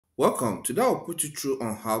Welcome. Today I'll put you through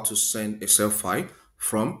on how to send Excel file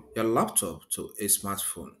from your laptop to a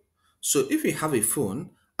smartphone. So if you have a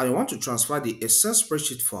phone and you want to transfer the Excel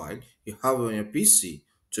spreadsheet file you have on your PC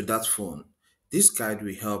to that phone, this guide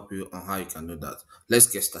will help you on how you can do that. Let's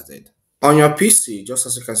get started. On your PC, just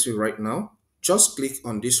as you can see right now, just click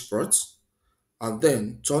on this spot and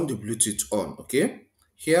then turn the Bluetooth on, okay?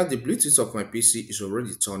 Here the Bluetooth of my PC is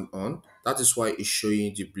already turned on. That is why it's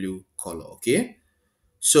showing the blue color, okay?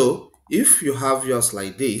 So if you have yours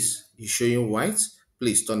like this, it's showing white,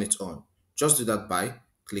 please turn it on. Just do that by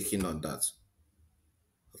clicking on that.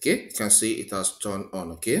 Okay, you can see it has turned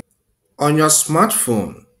on. Okay. On your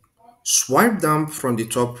smartphone, swipe down from the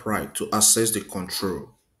top right to access the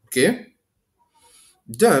control. Okay.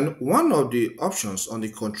 Then one of the options on the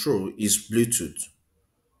control is Bluetooth.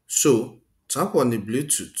 So tap on the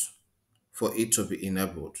Bluetooth for it to be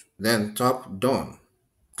enabled. Then tap done.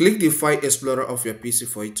 Click the file explorer of your PC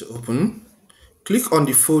for it to open. Click on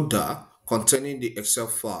the folder containing the Excel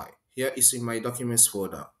file. Here is in my documents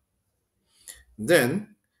folder.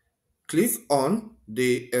 Then click on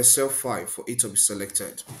the Excel file for it to be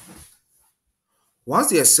selected. Once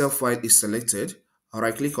the Excel file is selected,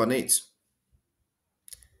 right click on it.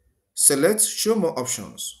 Select show more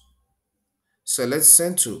options. Select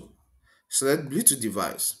send to. Select Bluetooth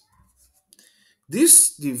device.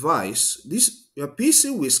 This device, your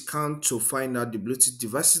PC will scan to find out the Bluetooth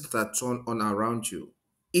devices that are turned on around you.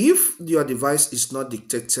 If your device is not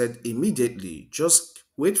detected immediately, just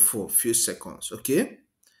wait for a few seconds, okay?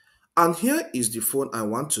 And here is the phone I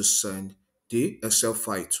want to send the Excel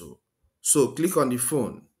file to. So click on the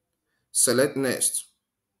phone, select next.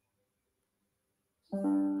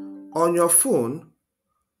 On your phone,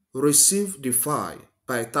 receive the file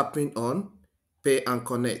by tapping on Pay and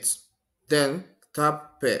Connect. Then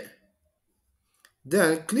tap Pay.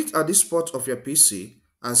 Then click at this spot of your PC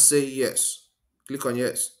and say yes. Click on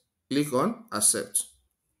yes. Click on Accept.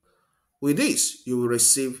 With this, you will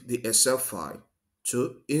receive the Excel file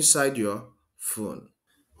to inside your phone.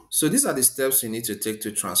 So these are the steps you need to take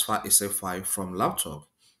to transfer Excel file from laptop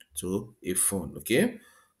to a phone, okay?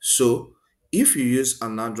 So if you use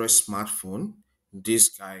an Android smartphone, this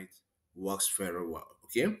guide works very well,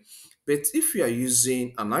 okay? But if you are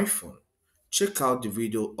using an iPhone, check out the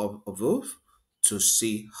video above to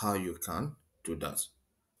see how you can do that.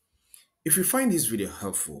 If you find this video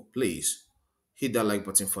helpful, please hit that like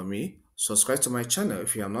button for me, subscribe to my channel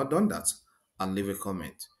if you have not done that, and leave a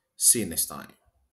comment. See you next time.